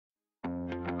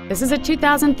This is a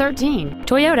 2013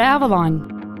 Toyota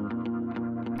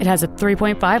Avalon. It has a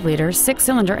 3.5-liter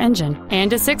 6-cylinder engine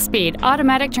and a 6-speed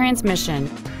automatic transmission.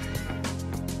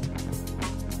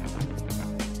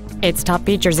 Its top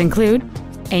features include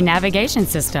a navigation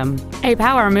system, a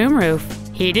power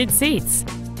moonroof, heated seats,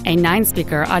 a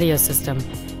 9-speaker audio system,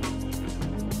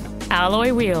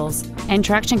 alloy wheels, and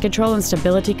traction control and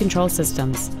stability control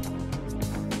systems.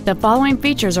 The following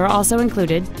features are also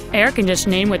included: air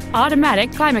conditioning with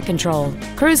automatic climate control,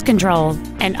 cruise control,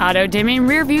 an auto-dimming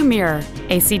rearview mirror,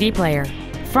 a CD player,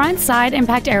 front side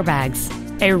impact airbags,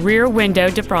 a rear window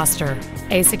defroster,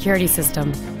 a security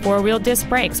system, 4-wheel disc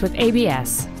brakes with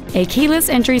ABS, a keyless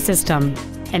entry system,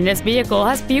 and this vehicle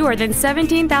has fewer than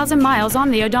 17,000 miles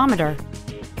on the odometer.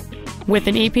 With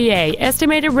an EPA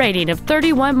estimated rating of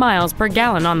 31 miles per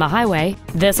gallon on the highway,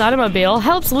 this automobile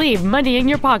helps leave money in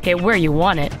your pocket where you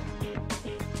want it.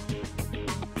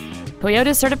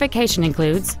 Toyota's certification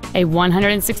includes a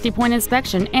 160-point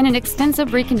inspection and an extensive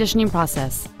reconditioning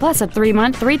process, plus a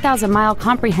 3-month, 3,000-mile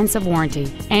comprehensive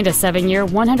warranty and a 7-year,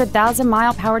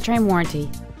 100,000-mile powertrain warranty.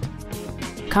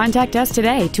 Contact us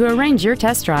today to arrange your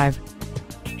test drive.